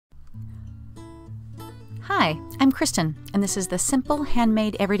Hi, I'm Kristen, and this is the Simple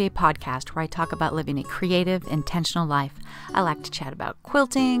Handmade Everyday podcast where I talk about living a creative, intentional life. I like to chat about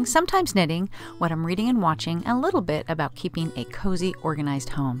quilting, sometimes knitting, what I'm reading and watching, and a little bit about keeping a cozy, organized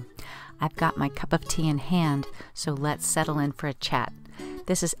home. I've got my cup of tea in hand, so let's settle in for a chat.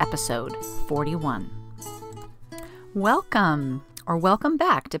 This is episode 41. Welcome! Or welcome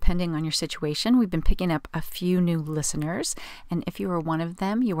back, depending on your situation. We've been picking up a few new listeners, and if you are one of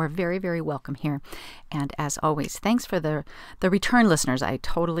them, you are very, very welcome here. And as always, thanks for the return listeners. I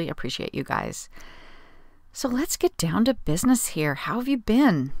totally appreciate you guys. So let's get down to business here. How have you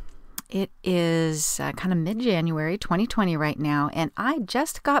been? It is kind of mid-January 2020 right now, and I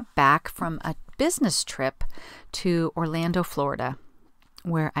just got back from a business trip to Orlando, Florida,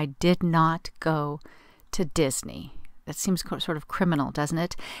 where I did not go to Disney. That seems sort of criminal, doesn't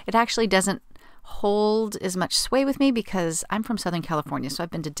it? It actually doesn't hold as much sway with me because I'm from Southern California, so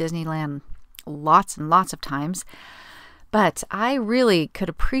I've been to Disneyland lots and lots of times. But I really could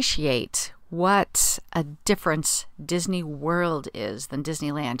appreciate what a difference Disney World is than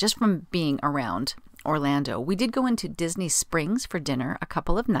Disneyland, just from being around Orlando. We did go into Disney Springs for dinner a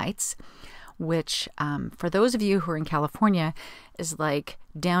couple of nights, which for those of you who are in California is like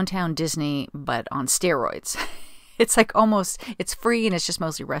downtown Disney, but on steroids. It's like it's free and it's just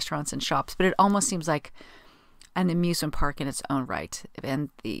mostly restaurants and shops, but it almost seems like an amusement park in its own right. And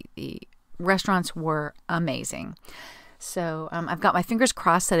the restaurants were amazing. So I've got my fingers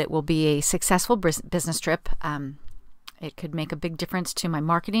crossed that it will be a successful business trip. It could make a big difference to my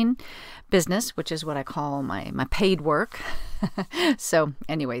marketing business, which is what I call my paid work. So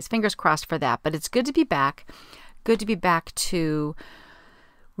anyways, fingers crossed for that. But it's good to be back. Good to be back to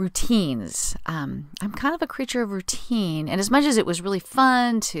routines. I'm kind of a creature of routine, and as much as it was really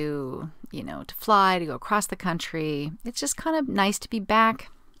fun to fly, to go across the country, it's just kind of nice to be back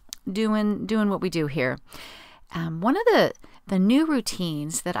doing what we do here. One of the new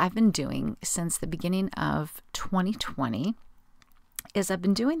routines that I've been doing since the beginning of 2020 is I've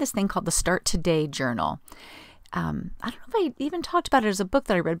been doing this thing called the Start Today Journal. I don't know if I even talked about it as a book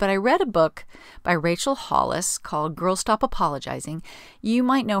that I read, but I read a book by Rachel Hollis called Girl Stop Apologizing. You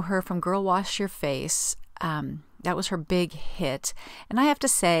might know her from Girl Wash Your Face. That was her big hit. And I have to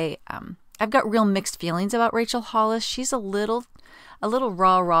say, I've got real mixed feelings about Rachel Hollis. She's a little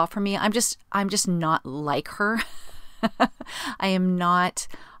rah for me. I'm just not like her. I am not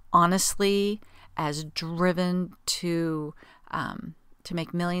honestly as driven to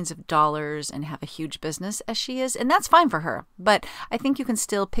make millions of dollars and have a huge business as she is. And that's fine for her. But I think you can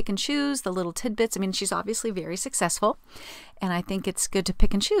still pick and choose the little tidbits. I mean, she's obviously very successful. And I think it's good to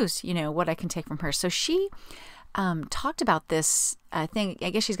pick and choose, what I can take from her. So she talked about this thing. I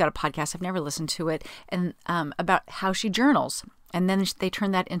guess she's got a podcast. I've never listened to it. And about how she journals. And then they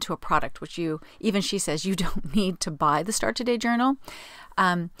turn that into a product, which she says you don't need to buy the Start Today Journal.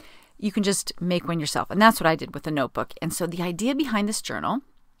 You can just make one yourself. And that's what I did with the notebook. And so the idea behind this journal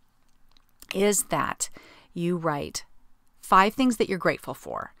is that you write 5 things that you're grateful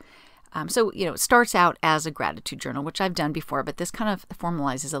for. It starts out as a gratitude journal, which I've done before, but this kind of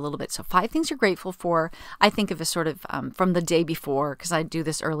formalizes a little bit. So 5 things you're grateful for, I think of as sort of from the day before, because I do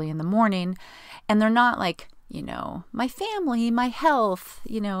this early in the morning. And they're not like, my family, my health,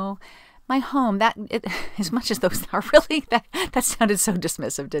 my home, as much as those are really, that sounded so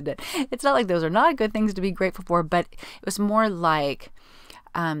dismissive, didn't it? It's not like those are not good things to be grateful for, but it was more like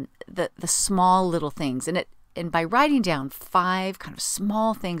the small little things. And by writing down 5 kind of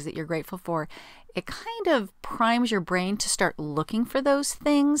small things that you're grateful for, it kind of primes your brain to start looking for those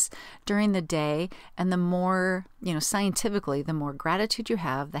things during the day. And the more, scientifically, the more gratitude you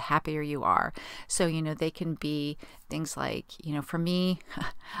have, the happier you are. So, they can be things like, for me,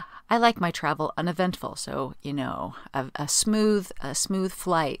 I like my travel uneventful. So, a smooth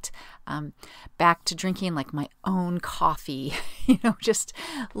flight, back to drinking like my own coffee, just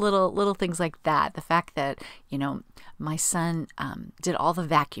little things like that. The fact that, my son did all the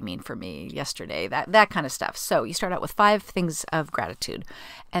vacuuming for me yesterday, that kind of stuff. So you start out with 5 things of gratitude,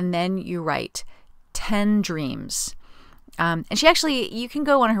 and then you write 10 dreams. And you can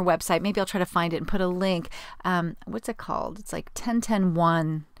go on her website. Maybe I'll try to find it and put a link. What's it called? It's like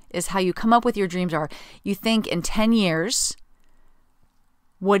 10-10-1 is how you come up with your dreams are. You think in 10 years,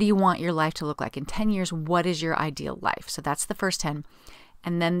 what do you want your life to look like? In 10 years, what is your ideal life? So that's the first 10.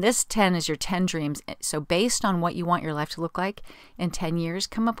 And then this 10 is your 10 dreams. So based on what you want your life to look like in 10 years,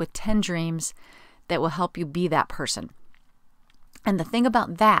 come up with 10 dreams that will help you be that person. And the thing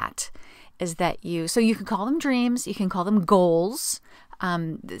about that is that you can call them dreams, you can call them goals.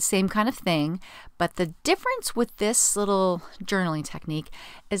 The same kind of thing. But the difference with this little journaling technique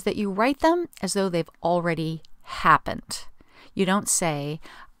is that you write them as though they've already happened. You don't say,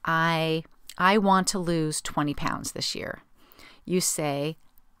 I want to lose 20 pounds this year. You say,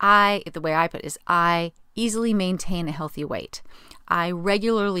 the way I put it is, I easily maintain a healthy weight. I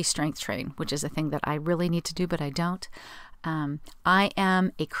regularly strength train, which is a thing that I really need to do, but I don't. I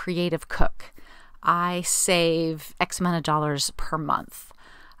am a creative cook. I save X amount of dollars per month.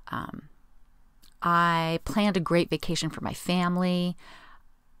 I planned a great vacation for my family.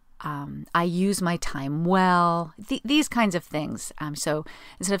 I use my time well. These kinds of things. So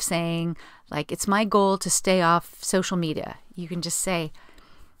instead of saying, like, it's my goal to stay off social media, you can just say,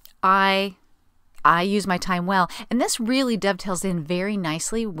 I use my time well. And this really dovetails in very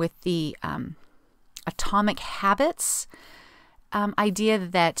nicely with the atomic habits idea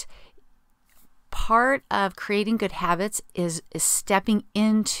that part of creating good habits is stepping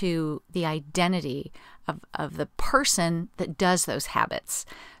into the identity of the person that does those habits.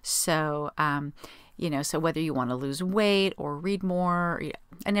 So, so whether you want to lose weight or read more,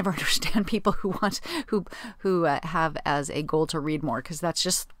 I never understand people who have as a goal to read more, because that's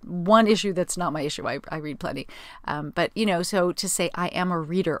just one issue that's not my issue. I read plenty. But so to say I am a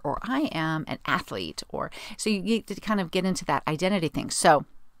reader or I am an athlete, so you get to kind of get into that identity thing. So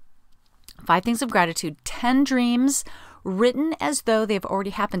 5 things of gratitude, 10 dreams written as though they've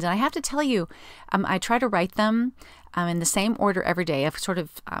already happened. And I have to tell you, I try to write them in the same order every day. I've sort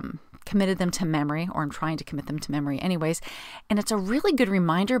of committed them to memory, or I'm trying to commit them to memory anyways. And it's a really good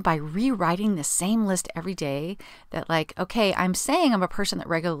reminder by rewriting the same list every day that, like, okay, I'm saying I'm a person that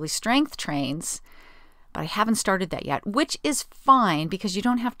regularly strength trains, but I haven't started that yet, which is fine because you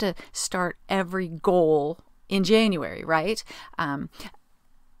don't have to start every goal in January, right?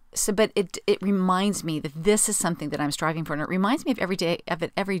 But it reminds me that this is something that I'm striving for, and it reminds me of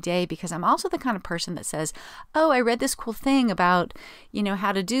it every day because I'm also the kind of person that says, "Oh, I read this cool thing about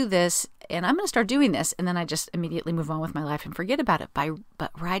how to do this, and I'm going to start doing this," and then I just immediately move on with my life and forget about it.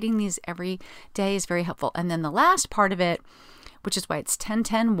 But writing these every day is very helpful. And then the last part of it, which is why it's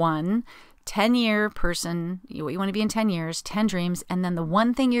 10-10-1, 10-year person, what you want to be in 10 years, 10 dreams, and then the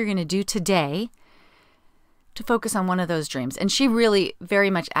one thing you're going to do today to focus on one of those dreams. And she really very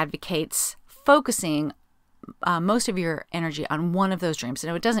much advocates focusing most of your energy on one of those dreams.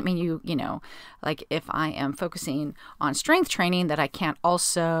 So it doesn't mean like if I am focusing on strength training that I can't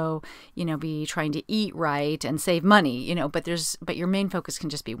also, be trying to eat right and save money, but your main focus can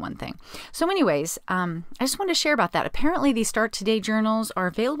just be one thing. So anyways, I just wanted to share about that. Apparently these Start Today journals are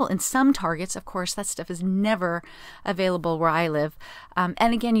available in some Targets. Of course, that stuff is never available where I live. And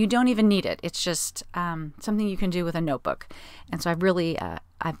again, you don't even need it. It's just something you can do with a notebook. And so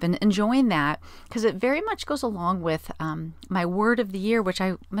I've been enjoying that because it very much goes along with my word of the year, which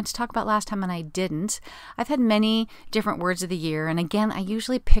I meant to talk about last time and I didn't. I've had many different words of the year. And again, I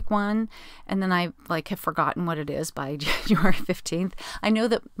usually pick one and then I have forgotten what it is by January 15th. I know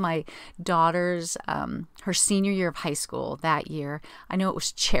that my daughter's, her senior year of high school that year, I know it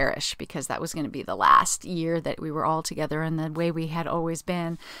was cherish because that was going to be the last year that we were all together and the way we had always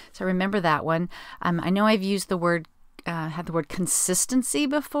been. So I remember that one. I know I've used had the word consistency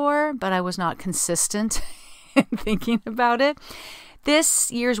before, but I was not consistent in thinking about it.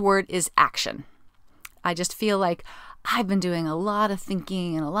 This year's word is action. I just feel like I've been doing a lot of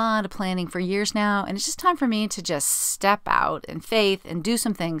thinking and a lot of planning for years now, and it's just time for me to just step out in faith and do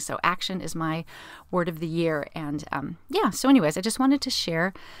some things. So action is my word of the year. And so anyways, I just wanted to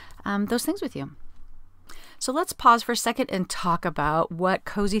share those things with you. So let's pause for a second and talk about what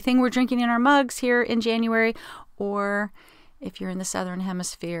cozy thing we're drinking in our mugs here in January, or if you're in the Southern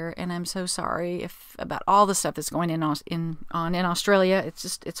Hemisphere, and I'm so sorry about all the stuff that's going on in Australia.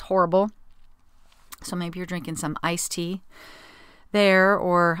 It's horrible. So maybe you're drinking some iced tea there,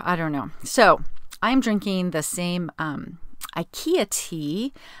 or I don't know. So I'm drinking the same IKEA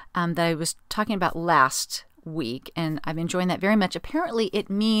tea that I was talking about last week, and I'm enjoying that very much. Apparently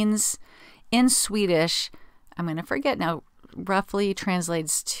it means in Swedish, I'm going to forget now, roughly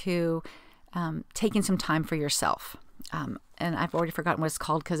translates to taking some time for yourself. And I've already forgotten what it's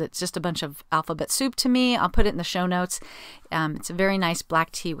called because it's just a bunch of alphabet soup to me. I'll put it in the show notes. It's a very nice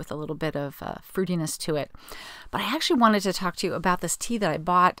black tea with a little bit of fruitiness to it. But I actually wanted to talk to you about this tea that I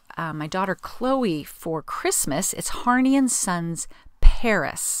bought my daughter Chloe for Christmas. It's Harney & Sons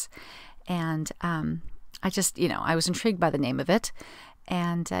Paris. And I just, I was intrigued by the name of it.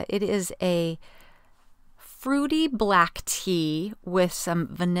 And it is a fruity black tea with some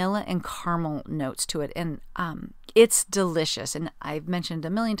vanilla and caramel notes to it. And it's delicious. And I've mentioned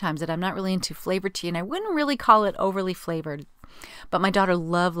a million times that I'm not really into flavored tea, and I wouldn't really call it overly flavored. But my daughter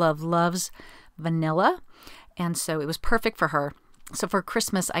loves vanilla, and so it was perfect for her. So for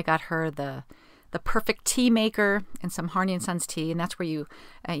Christmas, I got her the perfect tea maker and some Harney and Sons tea, and that's where you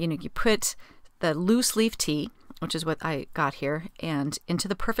put the loose leaf tea, which is what I got here, and into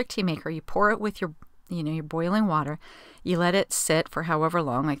the perfect tea maker. You pour it with your boiling water. You let it sit for however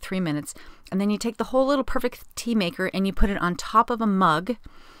long, like 3 minutes, and then you take the whole little perfect tea maker and you put it on top of a mug,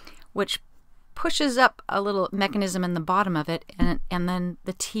 which pushes up a little mechanism in the bottom of it, and then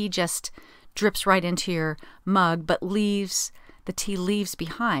the tea just drips right into your mug, but the tea leaves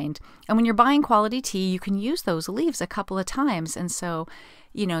behind. And when you're buying quality tea, you can use those leaves a couple of times. And so,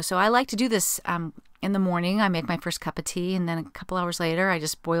 so I like to do this in the morning. I make my first cup of tea, and then a couple hours later, I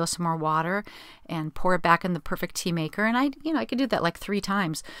just boil some more water and pour it back in the perfect tea maker. And I could do that like 3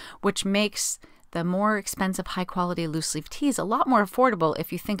 times, which makes the more expensive, high-quality loose leaf teas a lot more affordable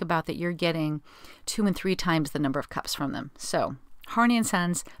if you think about that you're getting 2 and 3 times the number of cups from them. So, Harney and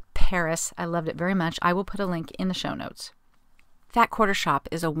Sons, Paris. I loved it very much. I will put a link in the show notes. Fat Quarter Shop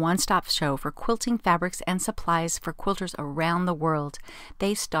is a one-stop show for quilting fabrics and supplies for quilters around the world.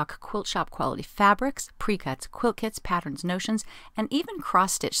 They stock quilt shop quality fabrics, pre-cuts, quilt kits, patterns, notions, and even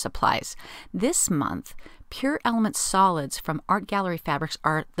cross-stitch supplies. This month, Pure Element solids from Art Gallery Fabrics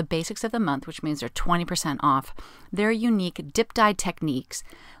are the basics of the month, which means they're 20% off. Their unique dip-dye techniques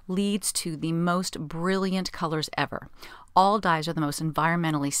leads to the most brilliant colors ever. All dyes are the most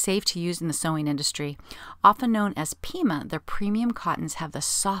environmentally safe to use in the sewing industry. Often known as Pima, their premium cottons have the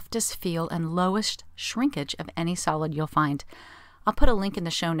softest feel and lowest shrinkage of any solid you'll find. I'll put a link in the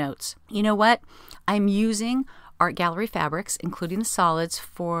show notes. You know what? I'm using Art Gallery Fabrics, including the solids,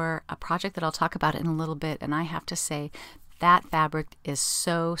 for a project that I'll talk about in a little bit, and I have to say that fabric is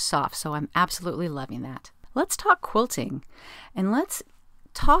so soft, so I'm absolutely loving that. Let's talk quilting, and let's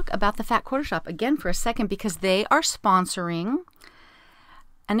talk about the Fat Quarter Shop again for a second, because they are sponsoring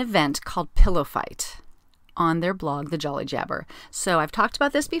an event called Pillow Fight on their blog, The Jolly Jabber. So I've talked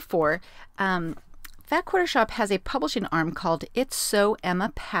about this before. Fat Quarter Shop has a publishing arm called It's So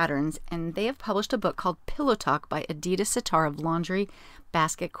Emma Patterns, and they have published a book called Pillow Talk by Adidas Sitar of Laundry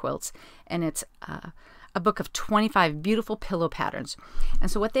Basket Quilts, and it's a book of 25 beautiful pillow patterns. And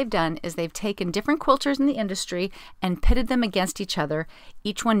so what they've done is they've taken different quilters in the industry and pitted them against each other,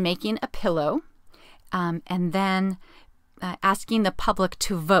 each one making a pillow, and then asking the public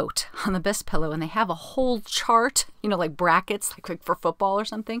to vote on the best pillow. And they have a whole chart, like brackets, like for football or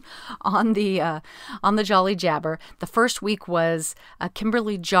something, on the Jolly Jabber. The first week was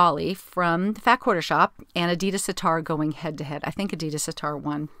Kimberly Jolly from the Fat Quarter Shop and Adidas Sitar going head to head. I think Adidas Sitar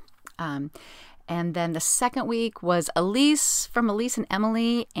won. And then the second week was Elise and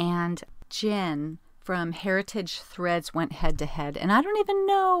Emily, and Jen from Heritage Threads went head to head. And I don't even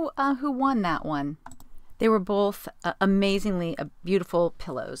know who won that one. They were both amazingly beautiful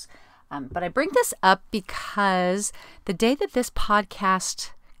pillows. But I bring this up because the day that this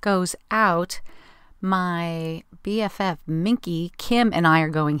podcast goes out, my BFF, Minky, Kim, and I are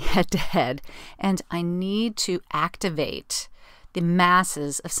going head to head. And I need to activate the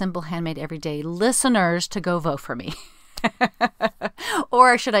masses of Simple Handmade Everyday listeners to go vote for me.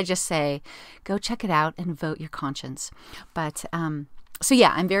 Or should I just say, go check it out and vote your conscience. But so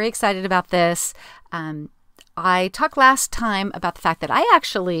yeah, I'm very excited about this. I talked last time about the fact that I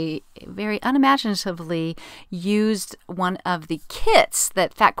actually very unimaginatively used one of the kits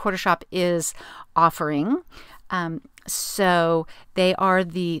that Fat Quarter Shop is offering. So they are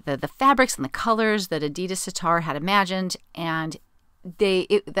the fabrics and the colors that Adidas Sitar had imagined, and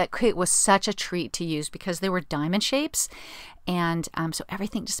that kit was such a treat to use because they were diamond shapes, and so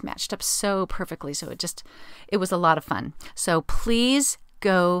everything just matched up so perfectly. So it was a lot of fun. So please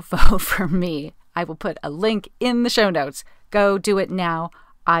go vote for me. I will put a link in the show notes. Go do it now.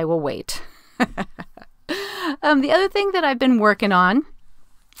 I will wait. The other thing that I've been working on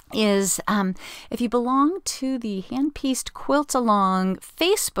is if you belong to the Hand-Pieced Quilts Along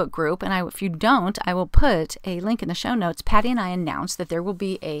Facebook group, and if you don't, I will put a link in the show notes. Patty and I announced that there will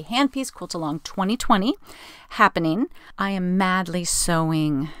be a Hand-Pieced Quilts Along 2020 happening. I am madly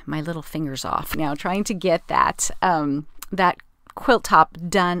sewing my little fingers off now, trying to get that quilt top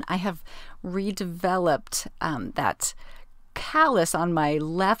done. I have redeveloped that callus on my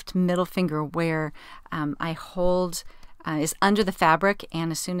left middle finger where I hold is under the fabric,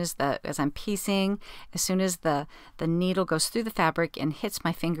 and as I'm piecing, as soon as the needle goes through the fabric and hits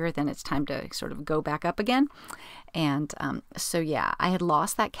my finger, then it's time to sort of go back up again. And so yeah, I had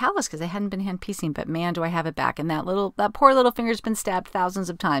lost that callus because I hadn't been hand piecing, but man, do I have it back. And that poor little finger's been stabbed thousands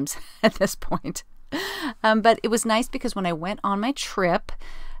of times at this point. But it was nice because when I went on my trip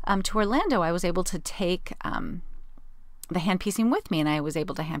to Orlando, I was able to take the hand piecing with me, and I was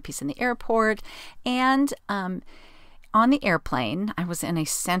able to hand piece in the airport. And on the airplane, I was in a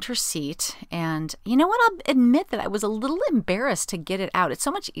center seat, and you know what? I'll admit that I was a little embarrassed to get it out. It's so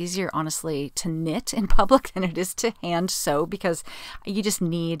much easier, honestly, to knit in public than it is to hand sew, because you just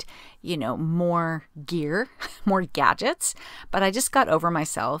need, more gear, more gadgets. But I just got over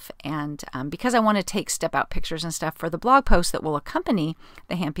myself, and because I want to take step out pictures and stuff for the blog post that will accompany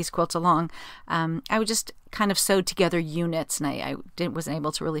the hand piece quilts along, I would just kind of sewed together units, and I wasn't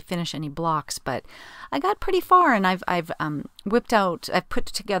able to really finish any blocks, but I got pretty far, and I've put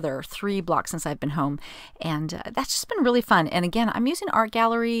together 3 blocks since I've been home, and that's just been really fun. And again, I'm using Art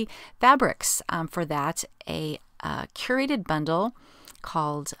Gallery fabrics for that, a curated bundle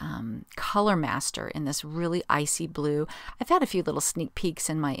called Color Master in this really icy blue. I've had a few little sneak peeks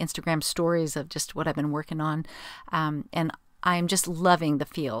in my Instagram stories of just what I've been working on, and I'm just loving the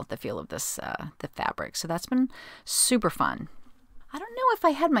feel of this, the fabric. So that's been super fun. I don't know if I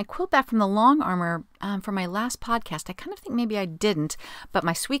had my quilt back from the Long Armor for my last podcast. I kind of think maybe I didn't, but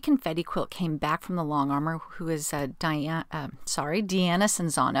my Sweet Confetti quilt came back from the Long Armor, who is Deanna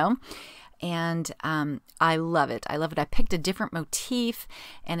Sanzano. And I love it. I love it. I picked a different motif,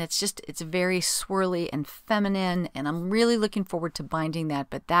 and it's very swirly and feminine, and I'm really looking forward to binding that,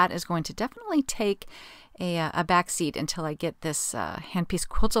 but that is going to definitely take a back seat until I get this hand piece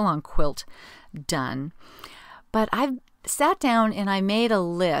quilt along quilt done. But I've sat down and I made a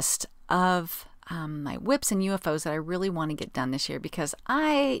list of my whips and UFOs that I really want to get done this year, because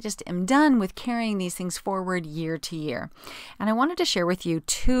I just am done with carrying these things forward year to year. And I wanted to share with you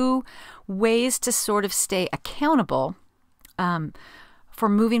 2 ways to sort of stay accountable for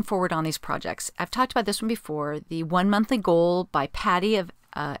moving forward on these projects. I've talked about this one before, the 1 monthly goal by Patty of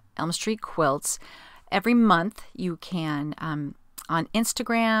Elm Street Quilts. Every month you can, on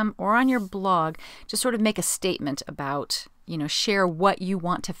Instagram or on your blog, just sort of make a statement about, share what you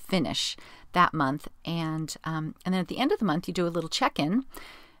want to finish that month. And then at the end of the month, you do a little check-in,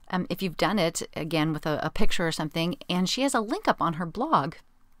 if you've done it, again, with a picture or something. And she has a link up on her blog,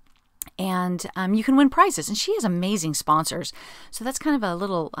 and you can win prizes. And she has amazing sponsors. So that's kind of a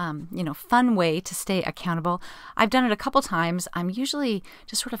little, fun way to stay accountable. I've done it a couple times. I'm usually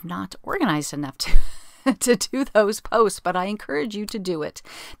just sort of not organized enough to do those posts, but I encourage you to do it.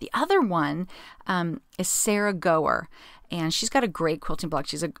 The other one is Sarah Goer, and she's got a great quilting blog.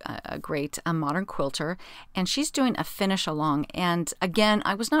 She's a great modern quilter, and she's doing a finish along. And again,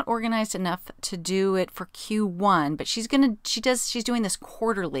 I was not organized enough to do it for Q1, but she's doing this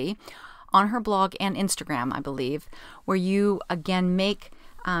quarterly on her blog and Instagram, I believe, where you again make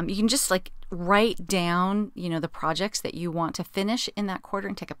you can just like write down, the projects that you want to finish in that quarter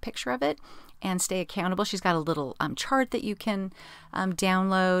and take a picture of it and stay accountable. She's got a little chart that you can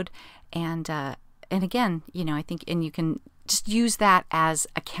download, and again, I think, and you can just use that as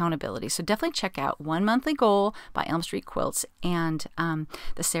accountability. So definitely check out 1 Monthly Goal by Elm Street Quilts and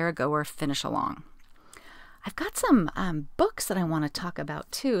the Sarah Goer Finish Along. I've got some books that I want to talk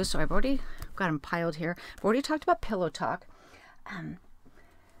about too, so I've already got them piled here. I've already talked about Pillow Talk.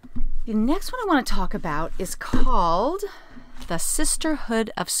 The next one I want to talk about is called The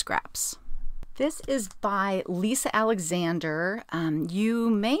Sisterhood of Scraps. This is by Lisa Alexander. You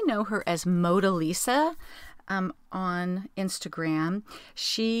may know her as Moda Lisa on Instagram.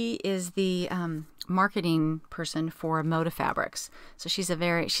 She is the marketing person for Moda Fabrics. So she's a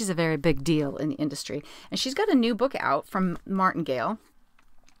very big deal in the industry. And she's got a new book out from Martingale.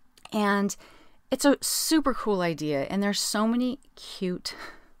 And it's a super cool idea. And there's so many cute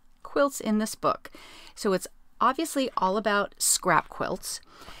quilts in this book. So it's obviously all about scrap quilts.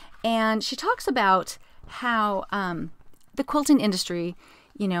 And she talks about how the quilting industry,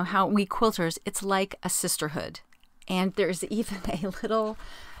 how we quilters, it's like a sisterhood. And there's even a little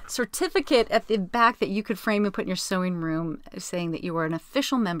certificate at the back that you could frame and put in your sewing room saying that you are an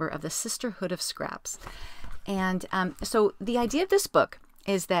official member of the Sisterhood of Scraps. And so the idea of this book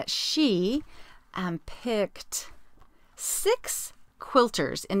is that she picked 6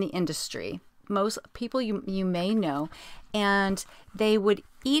 quilters in the industry, most people you may know, and they would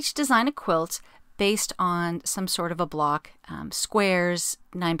each design a quilt based on some sort of a block, squares,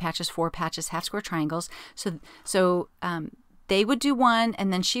 9 patches, 4 patches, half square triangles. So they would do one,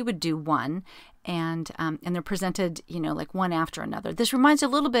 and then she would do one, and they're presented, like one after another. This reminds a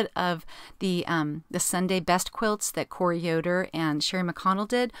little bit of the Sunday Best quilts that Corey Yoder and Sherry McConnell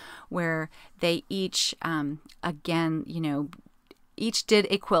did, where they each, again, each did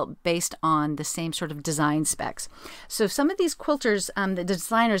a quilt based on the same sort of design specs. So some of these quilters, the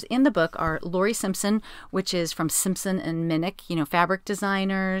designers in the book are Lori Simpson, which is from Simpson and Minnick, fabric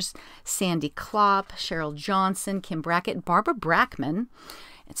designers, Sandy Klopp, Cheryl Johnson, Kim Brackett, Barbara Brackman,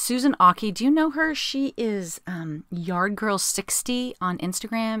 Susan Aki. Do you know her? She is Yard Girl 60 on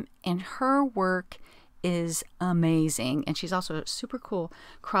Instagram, and her work is amazing, and she's also a super cool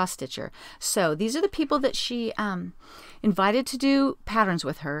cross stitcher. So these are the people that she invited to do patterns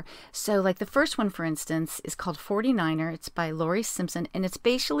with her. So like the first one, for instance, is called 49er. It's by Lori Simpson, and it's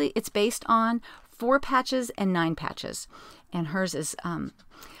based on 4 patches and 9 patches, and hers is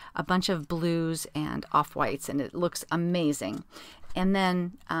a bunch of blues and off-whites, and it looks amazing. And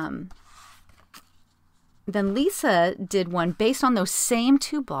then Lisa did one based on those same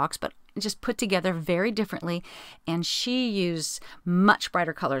 2 blocks, but just put together very differently, and she used much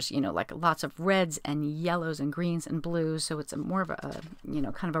brighter colors, like lots of reds and yellows and greens and blues, so it's more of a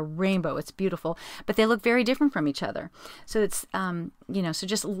kind of a rainbow. It's beautiful, but they look very different from each other. So it's so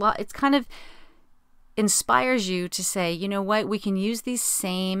just it's kind of inspires you to say, you know what, we can use these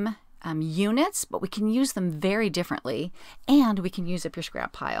same units, but we can use them very differently, and we can use up your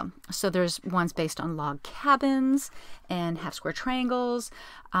scrap pile. So there's ones based on log cabins and half square triangles,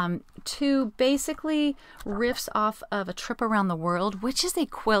 2 basically riffs off of A Trip Around the World, which is a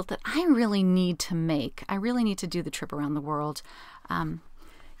quilt that I really need to make. I really need to do the trip around the world.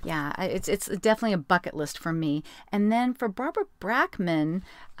 Yeah, it's definitely a bucket list for me. And then for Barbara Brackman,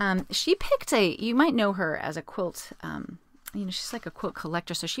 she picked you might know her as a quilt, she's like a quilt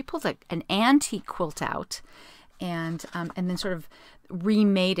collector, so she pulled an antique quilt out, and then sort of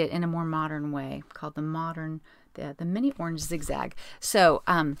remade it in a more modern way, called the mini orange zigzag. So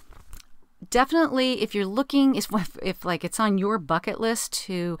definitely, if you're looking, if like it's on your bucket list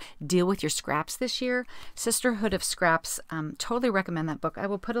to deal with your scraps this year, Sisterhood of Scraps, totally recommend that book. I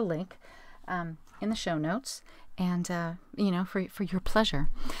will put a link in the show notes, and for your pleasure.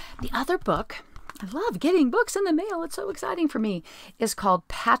 The other book, I love getting books in the mail. It's so exciting for me. Is called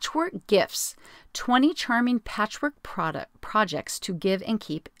Patchwork Gifts, 20 Charming Patchwork Projects to Give and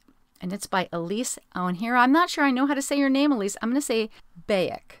Keep. And it's by Elise. Oh, and here, I'm not sure I know how to say your name, Elise. I'm going to say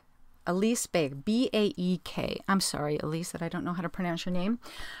Baek. Elise Baek. B-A-E-K. I'm sorry, Elise, that I don't know how to pronounce your name.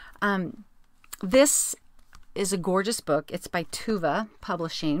 This is a gorgeous book. It's by Tuva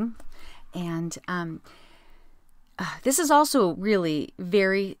Publishing. And this is also really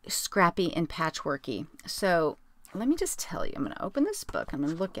very scrappy and patchworky. So let me just tell you, I'm going to open this book. I'm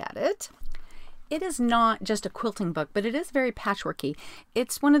going to look at it. It is not just a quilting book, but it is very patchworky.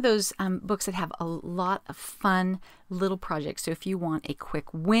 It's one of those books that have a lot of fun little projects. So if you want a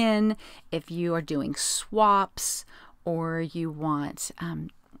quick win, if you are doing swaps, or you want,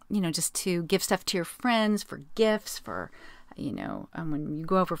 just to give stuff to your friends for gifts, for when you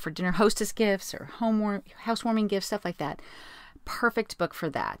go over for dinner, hostess gifts or housewarming gifts, stuff like that. Perfect book for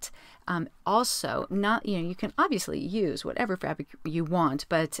that. Also, you can obviously use whatever fabric you want,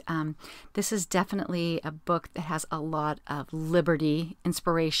 but this is definitely a book that has a lot of Liberty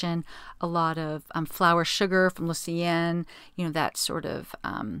inspiration, a lot of flour sugar from Lucienne, that sort of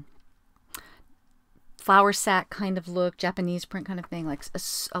flour sack kind of look, Japanese print kind of thing, like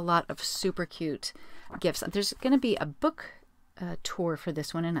a lot of super cute gifts. There's going to be a book tour for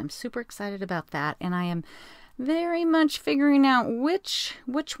this one, and I'm super excited about that, and I am very much figuring out which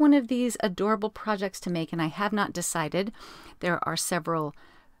one of these adorable projects to make, and I have not decided. There are several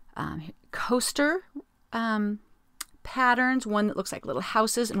coaster patterns, one that looks like little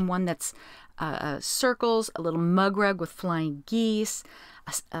houses, and one that's circles, a little mug rug with flying geese,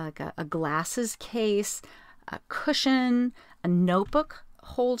 a glasses case, a cushion, a notebook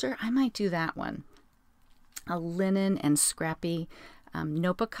holder. I might do that one. A linen and scrappy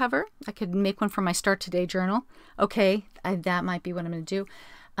notebook cover. I could make one for my Start Today journal. Okay, that might be what I'm going to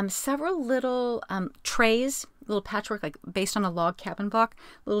do. Several little trays, little patchwork, like based on a log cabin block,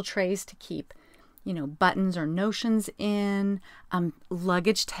 little trays to keep, buttons or notions in,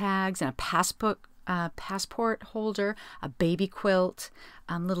 luggage tags, and a passport holder, a baby quilt,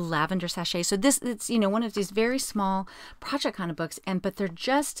 little lavender sachet. So it's one of these very small project kind of books, but they're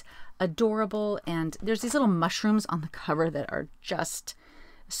just adorable, and there's these little mushrooms on the cover that are just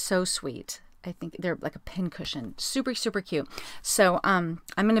so sweet. I think they're like a pin cushion. Super, super cute. So I'm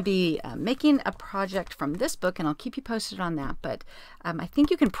going to be making a project from this book, and I'll keep you posted on that. But I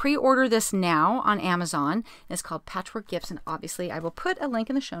think you can pre-order this now on Amazon. It's called Patchwork Gifts, and obviously I will put a link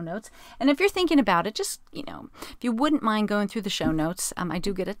in the show notes. And if you're thinking about it, just, if you wouldn't mind going through the show notes, I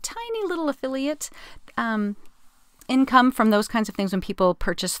do get a tiny little affiliate income from those kinds of things when people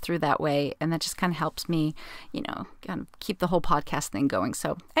purchase through that way. And that just kind of helps me, kind of keep the whole podcast thing going.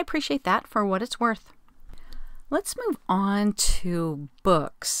 So I appreciate that for what it's worth. Let's move on to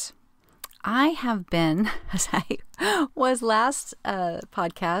books. I have been, as I was last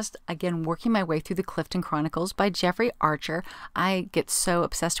podcast, again, working my way through the Clifton Chronicles by Jeffrey Archer. I get so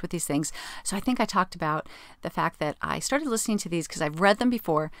obsessed with these things. So I think I talked about the fact that I started listening to these because I've read them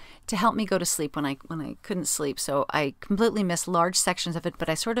before to help me go to sleep when I couldn't sleep. So I completely missed large sections of it, but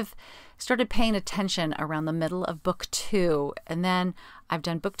I sort of started paying attention around the middle of book 2. And then I've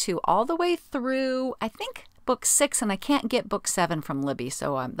done book 2 all the way through, I think, book 6, and I can't get book 7 from Libby.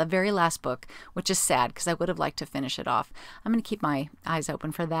 So the very last book, which is sad because I would have liked to finish it off. I'm going to keep my eyes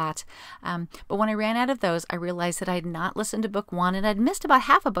open for that. But when I ran out of those, I realized that I had not listened to book 1 and I'd missed about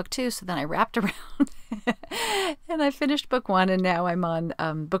half of book 2. So then I wrapped around and I finished book 1, and now I'm on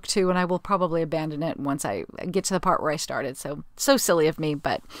book 2, and I will probably abandon it once I get to the part where I started. So silly of me,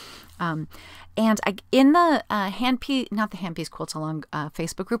 but and in the not the Handpiece Quilts Along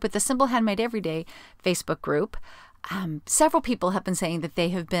Facebook group, but the Simple Handmade Everyday Facebook group, several people have been saying that they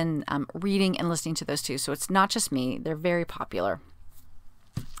have been reading and listening to those too. So it's not just me. They're very popular.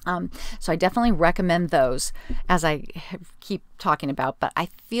 So I definitely recommend those, as I keep talking about. But I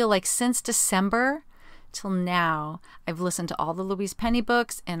feel like since December till now, I've listened to all the Louise Penny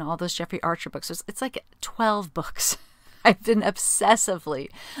books and all those Jeffrey Archer books. So it's like 12 books. I've been obsessively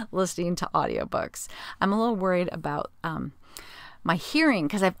listening to audiobooks. I'm a little worried about my hearing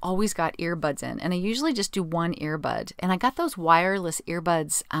because I've always got earbuds in, and I usually just do one earbud. And I got those wireless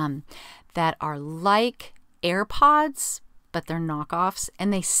earbuds that are like AirPods, but they're knockoffs,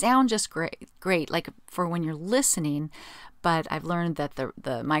 and they sound just great, like for when you're listening. But I've learned that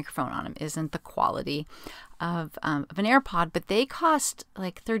the microphone on them isn't the quality of an AirPod, but they cost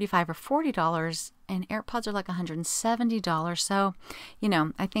like $35 or $40, and AirPods are like $170. So,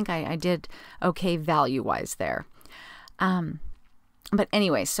 I think I did okay value-wise there. But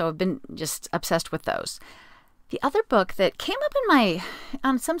anyway, so I've been just obsessed with those. The other book that came up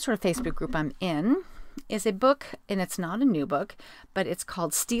in some sort of Facebook group I'm in is a book, and it's not a new book, but it's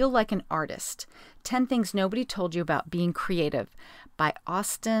called Steal Like an Artist, 10 Things Nobody Told You About Being Creative by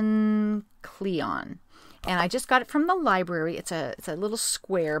Austin Kleon. And I just got it from the library. It's a little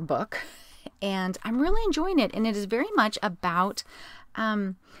square book, and I'm really enjoying it. And it is very much about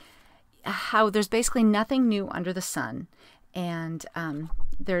how there's basically nothing new under the sun. And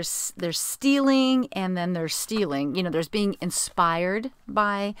there's stealing, and then there's stealing. There's being inspired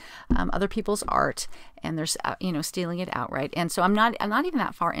by other people's art, and there's stealing it outright. And so I'm not even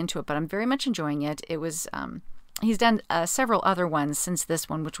that far into it, but I'm very much enjoying it. It was he's done several other ones since this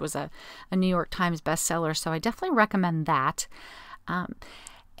one, which was a New York Times bestseller. So I definitely recommend that.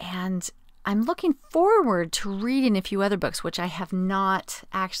 And I'm looking forward to reading a few other books, which I have not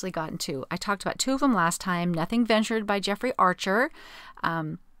actually gotten to. I talked about 2 of them last time. Nothing Ventured by Jeffrey Archer,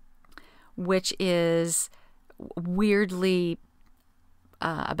 which is weirdly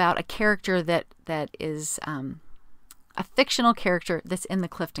about a character that is a fictional character that's in the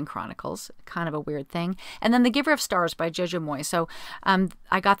Clifton Chronicles, kind of a weird thing. And then The Giver of Stars by Jojo Moyes. So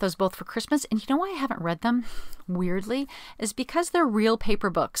I got those both for Christmas. And you know why I haven't read them, weirdly, is because they're real paper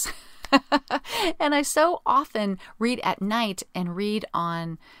books. And I so often read at night and read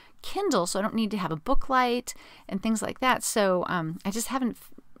on Kindle, so I don't need to have a book light and things like that. So I just haven't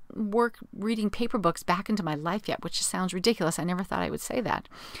worked reading paper books back into my life yet, which just sounds ridiculous. I never thought I would say that.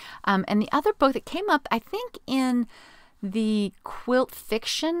 And the other book that came up, I think, in the Quilt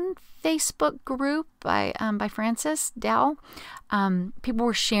Fiction Facebook group by Frances Dowell, people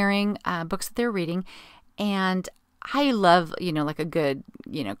were sharing books that they're reading, and I love, like a good,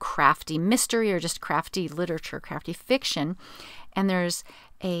 crafty mystery or just crafty literature, crafty fiction. And there's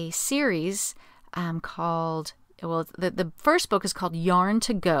a series called, the first book is called Yarn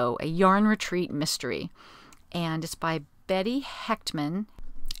to Go, a Yarn Retreat Mystery. And it's by Betty Hechtman.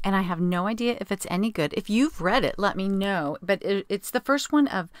 And I have no idea if it's any good. If you've read it, let me know. But it's the first one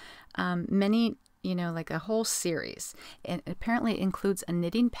of many, like a whole series. And apparently it includes a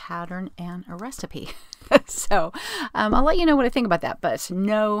knitting pattern and a recipe. So I'll let you know what I think about that. But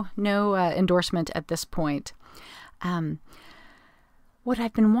no endorsement at this point. What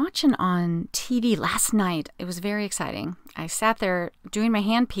I've been watching on TV last night, it was very exciting. I sat there doing my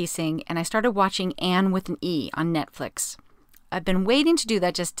hand piecing, and I started watching Anne with an E on Netflix. I've been waiting to do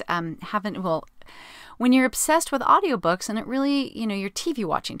that, just when you're obsessed with audiobooks and it really, your TV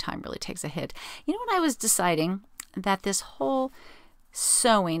watching time really takes a hit. What I was deciding, that this whole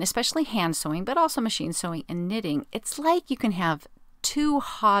sewing, especially hand sewing, but also machine sewing and knitting, it's like you can have 2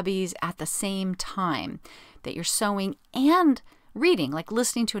 hobbies at the same time, that you're sewing and reading, like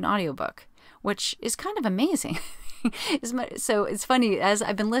listening to an audiobook, which is kind of amazing. So it's funny, as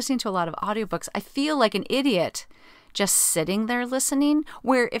I've been listening to a lot of audiobooks, I feel like an idiot just sitting there listening,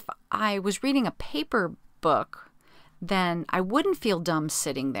 where if I was reading a paper book, then I wouldn't feel dumb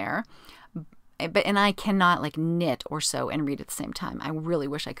sitting there. And I cannot like knit or sew and read at the same time. I really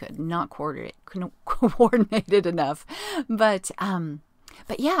wish I could. Not coordinated enough. But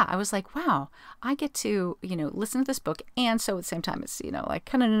yeah, I was like, wow, I get to, listen to this book and sew at the same time. It's, like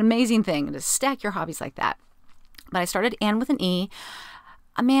kind of an amazing thing to stack your hobbies like that. But I started Anne with an E.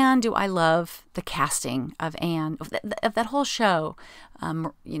 Man, do I love the casting of Anne, of that whole show.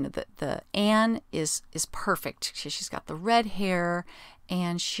 The Anne is perfect. She's got the red hair,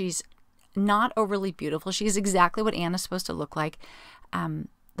 and she's not overly beautiful. She's exactly what Anne is supposed to look like.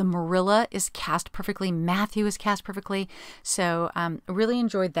 The Marilla is cast perfectly. Matthew is cast perfectly. So really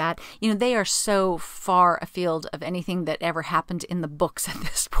enjoyed that. They are so far afield of anything that ever happened in the books at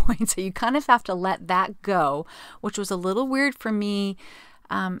this point. So you kind of have to let that go, which was a little weird for me.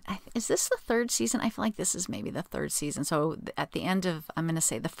 Is this the third season? I feel like this is maybe the third season. So at the end of, I'm going to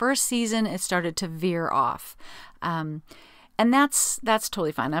say the first season, it started to veer off. And that's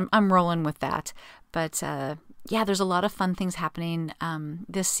totally fine. I'm rolling with that. But yeah, there's a lot of fun things happening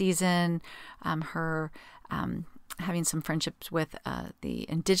this season. Her having some friendships with the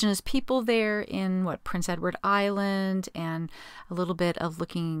indigenous people there in Prince Edward Island, and a little bit of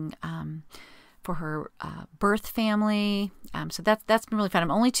looking for her birth family. So that's been really fun.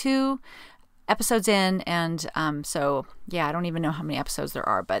 I'm only 2 episodes in, and so yeah, I don't even know how many episodes there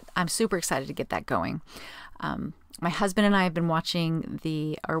are, but I'm super excited to get that going. My husband and I have been watching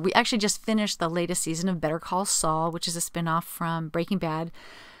we actually just finished the latest season of Better Call Saul, which is a spinoff from Breaking Bad.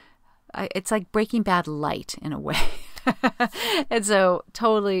 It's like Breaking Bad light in a way. And so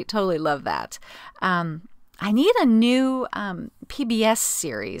totally love that. I need a new PBS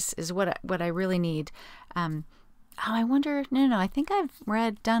series is what I really need. I wonder, no, I think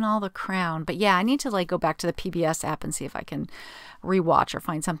I've done all The Crown, but yeah, I need to like go back to the PBS app and see if I can rewatch or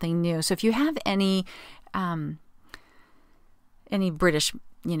find something new. So if you have any British,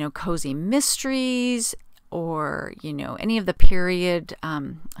 cozy mysteries, or, any of the period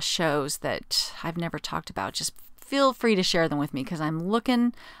shows that I've never talked about, just feel free to share them with me, because I'm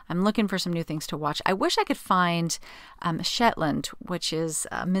looking for some new things to watch. I wish I could find Shetland, which is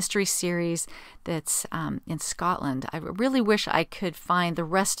a mystery series that's in Scotland. I really wish I could find the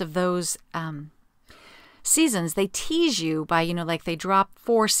rest of those seasons. They tease you by, like they drop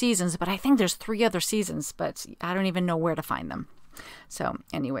 4 seasons, but I think there's 3 other seasons, but I don't even know where to find them. So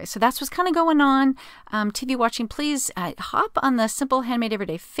anyway, so that's what's kind of going on. TV watching, please hop on the Simple Handmade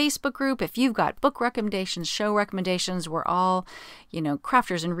Everyday Facebook group. If you've got book recommendations, show recommendations, we're all,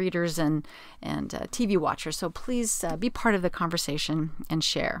 crafters and readers and TV watchers. So please be part of the conversation and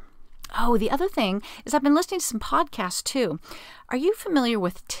share. Oh, the other thing is I've been listening to some podcasts too. Are you familiar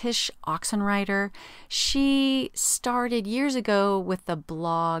with Tish Oxenreider? She started years ago with the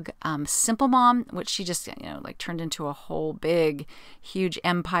blog Simple Mom, which she just, turned into a whole big, huge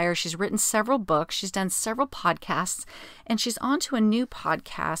empire. She's written several books. She's done several podcasts, and she's on to a new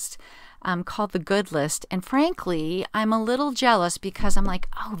podcast called The Good List. And frankly, I'm a little jealous, because I'm like,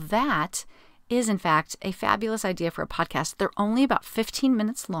 oh, that is in fact a fabulous idea for a podcast. They're only about 15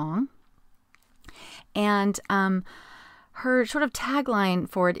 minutes long. And her sort of tagline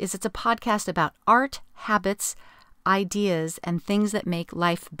for it is, it's a podcast about art, habits, ideas, and things that make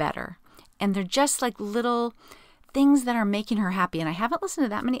life better. And they're just like little things that are making her happy. And I haven't listened to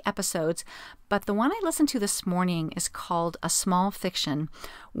that many episodes, but the one I listened to this morning is called A Small Fiction,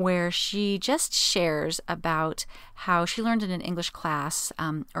 where she just shares about how she learned in an English class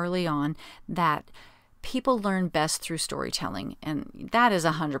early on that people learn best through storytelling, and that is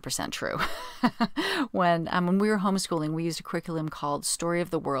 100% true. When we were homeschooling, we used a curriculum called Story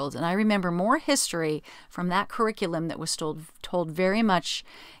of the World, and I remember more history from that curriculum that was told very much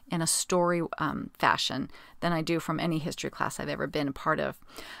in a story fashion than I do from any history class I've ever been a part of.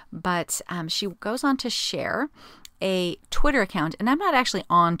 But she goes on to share a Twitter account, and I'm not actually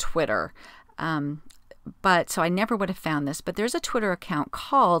on Twitter, but so I never would have found this, but there's a Twitter account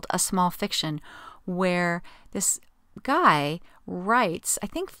called A Small Fiction, where this guy writes, I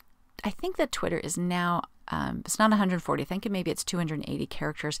think that Twitter is now, it's not 140, I think maybe it's 280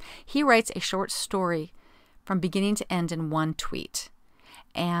 characters. He writes a short story from beginning to end in one tweet.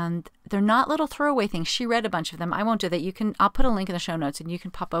 And they're not little throwaway things. She read a bunch of them. I won't do that. I'll put a link in the show notes and you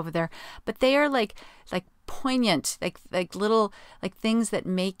can pop over there. But they are like poignant, like little, like things that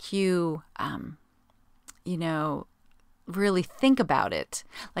make you, really think about it.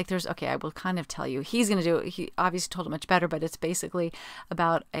 Like there's, okay, I will kind of tell you. He's going to do it. He obviously told it much better, but it's basically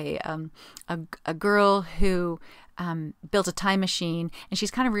about a girl who built a time machine, and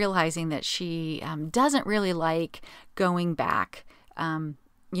she's kind of realizing that she doesn't really like going back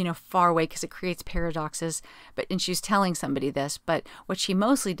far away because it creates paradoxes. And she's telling somebody this, but what she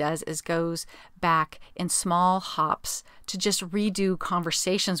mostly does is goes back in small hops to just redo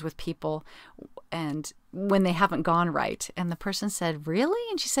conversations with people and when they haven't gone right. And the person said, "Really?"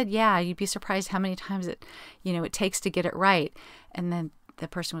 And she said, "Yeah, you'd be surprised how many times it takes to get it right." And then the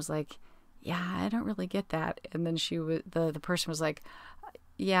person was like, "Yeah, I don't really get that." And then the person was like,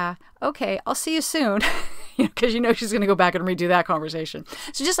 "Yeah, okay, I'll see you soon." Because she's going to go back and redo that conversation.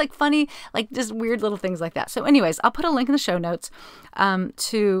 So just like funny, like just weird little things like that. So anyways, I'll put a link in the show notes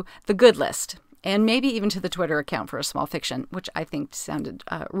to the good list and maybe even to the Twitter account for a small fiction, which I think sounded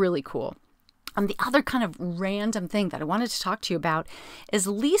really cool. The other kind of random thing that I wanted to talk to you about is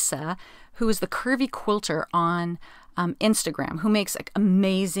Lisa, who is the Curvy Quilter on Instagram, who makes like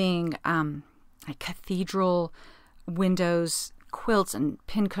amazing like cathedral windows, quilts and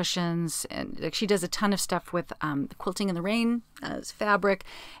pin cushions, and like she does a ton of stuff with quilting in the rain as fabric.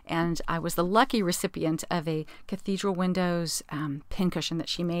 And I was the lucky recipient of a cathedral windows pin cushion that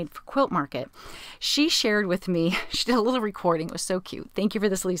she made for Quilt Market. She shared with me, she did a little recording, it was so cute, thank you for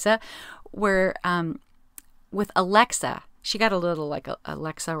this, Lisa, where with Alexa, she got a little like a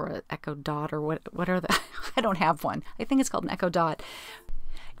Alexa or an Echo Dot or what are the I don't have one, I think it's called an Echo Dot.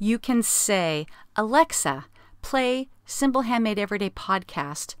 You can say, "Alexa, play Simple Handmade Everyday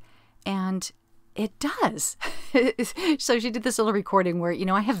Podcast," and it does. So she did this little recording where,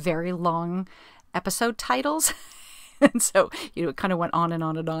 I have very long episode titles. And so, it kind of went on and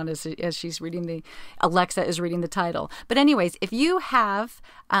on and on as she's reading Alexa is reading the title. But anyways, if you have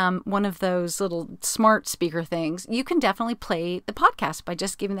one of those little smart speaker things, you can definitely play the podcast by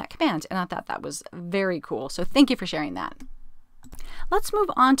just giving that command. And I thought that was very cool. So thank you for sharing that. Let's move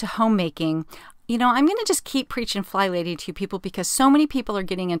on to homemaking. I'm going to just keep preaching Fly Lady to people because so many people are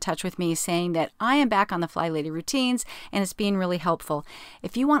getting in touch with me saying that I am back on the Fly Lady routines and it's being really helpful.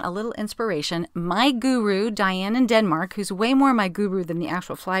 If you want a little inspiration, my guru, Diane in Denmark, who's way more my guru than the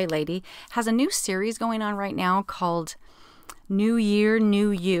actual Fly Lady, has a new series going on right now called New Year,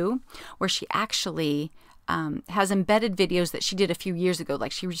 New You, where she actually has embedded videos that she did a few years ago.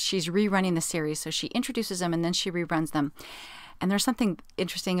 Like she's rerunning the series. So she introduces them and then she reruns them. And there's something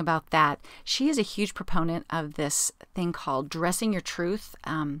interesting about that. She is a huge proponent of this thing called dressing your truth.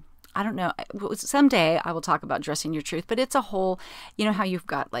 I don't know. Someday I will talk about dressing your truth, but it's a whole, how you've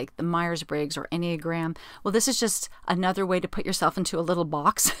got like the Myers-Briggs or Enneagram. Well, this is just another way to put yourself into a little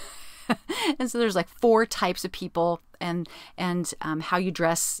box. And so there's like 4 types of people, and how you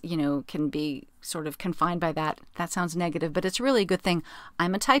dress, can be sort of confined by that. That sounds negative, but it's really a good thing.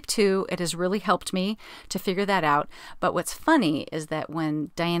 I'm a type 2. It has really helped me to figure that out. But what's funny is that when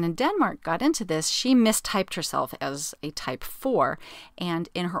Diane in Denmark got into this, she mistyped herself as a type 4. And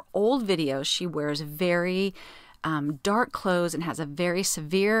in her old videos, she wears very dark clothes and has a very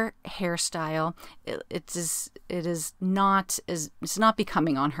severe hairstyle. It's not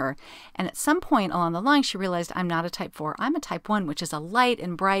becoming on her. And at some point along the line, she realized, I'm not a type 4. I'm a type 1, which is a light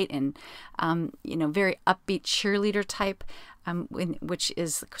and bright and very upbeat cheerleader type, which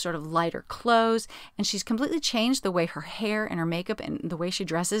is sort of lighter clothes. And she's completely changed the way her hair and her makeup and the way she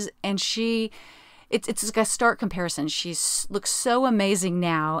dresses. And it's like a stark comparison. She looks so amazing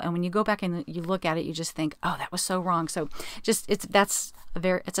now, and when you go back and you look at it, you just think, "Oh, that was so wrong." So,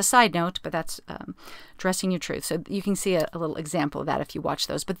 it's a side note, but that's dressing your truth. So you can see a little example of that if you watch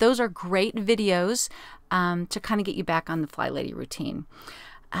those. But those are great videos to kind of get you back on the Fly Lady routine.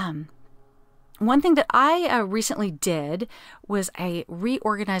 One thing that I recently did was I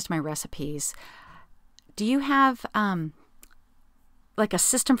reorganized my recipes. Do you have like a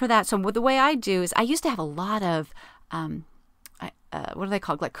system for that? So the way I do is I used to have a lot of, what are they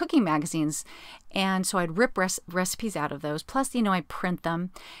called? Like cooking magazines. And so I'd rip recipes out of those. Plus, I'd print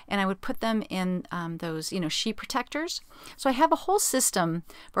them and I would put them in those, sheet protectors. So I have a whole system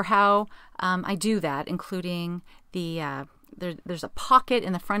for how I do that, including there's a pocket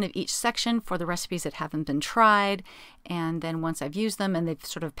in the front of each section for the recipes that haven't been tried. And then once I've used them and they've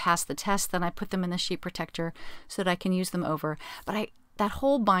sort of passed the test, then I put them in the sheet protector so that I can use them over. But that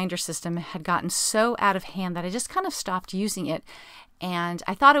whole binder system had gotten so out of hand that I just kind of stopped using it. And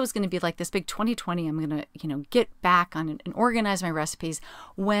I thought it was going to be like this big 2020, I'm going to, get back on and organize my recipes,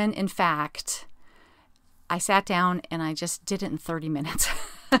 when in fact, I sat down and I just did it in 30 minutes.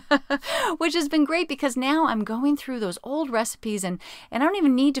 which has been great because now I'm going through those old recipes and I don't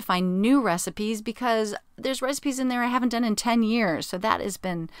even need to find new recipes because there's recipes in there I haven't done in 10 years. So that has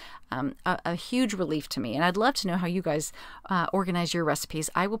been a huge relief to me. And I'd love to know how you guys organize your recipes.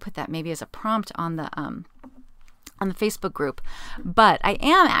 I will put that maybe as a prompt on the Facebook group. But I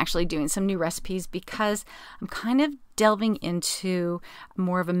am actually doing some new recipes because I'm kind of delving into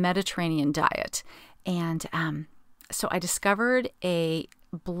more of a Mediterranean diet. And so I discovered a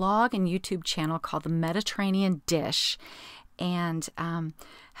blog and YouTube channel called The Mediterranean Dish, and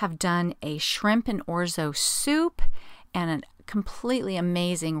have done a shrimp and orzo soup and a completely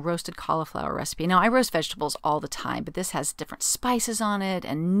amazing roasted cauliflower recipe. Now, I roast vegetables all the time, but this has different spices on it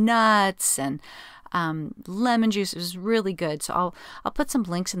and nuts and lemon juice. It was really good. So I'll put some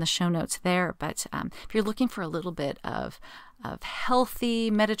links in the show notes there. But if you're looking for a little bit of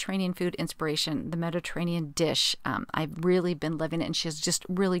healthy Mediterranean food inspiration, The Mediterranean Dish, I've really been living it, and she has just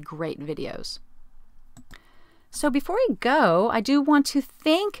really great videos. So before I go, I do want to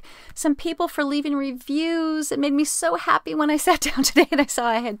thank some people for leaving reviews. It made me so happy when I sat down today and I saw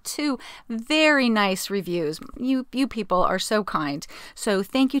I had 2 very nice reviews. You people are so kind. So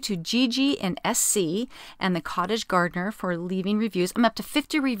thank you to Gigi and SC and the Cottage Gardener for leaving reviews. I'm up to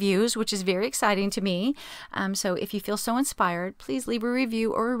 50 reviews, which is very exciting to me. So if you feel so inspired, please leave a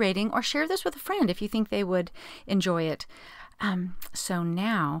review or a rating or share this with a friend if you think they would enjoy it. So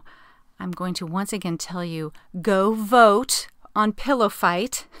now I'm going to once again tell you, go vote on Pillow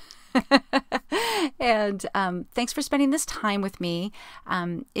Fight. And thanks for spending this time with me.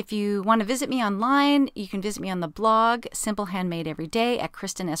 If you want to visit me online, you can visit me on the blog, Simple Handmade Everyday at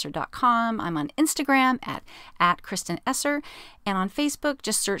KristenEsser.com. I'm on Instagram at Kristen Esser. And on Facebook,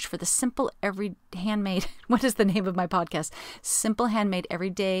 just search for the Simple Every Handmade. What is the name of my podcast? Simple Handmade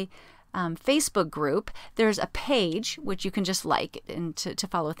Everyday Facebook group. There's a page which you can just like and to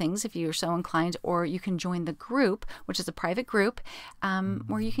follow things if you're so inclined, or you can join the group, which is a private group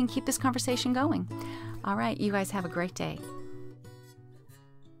where you can keep this conversation going. All right, you guys have a great day.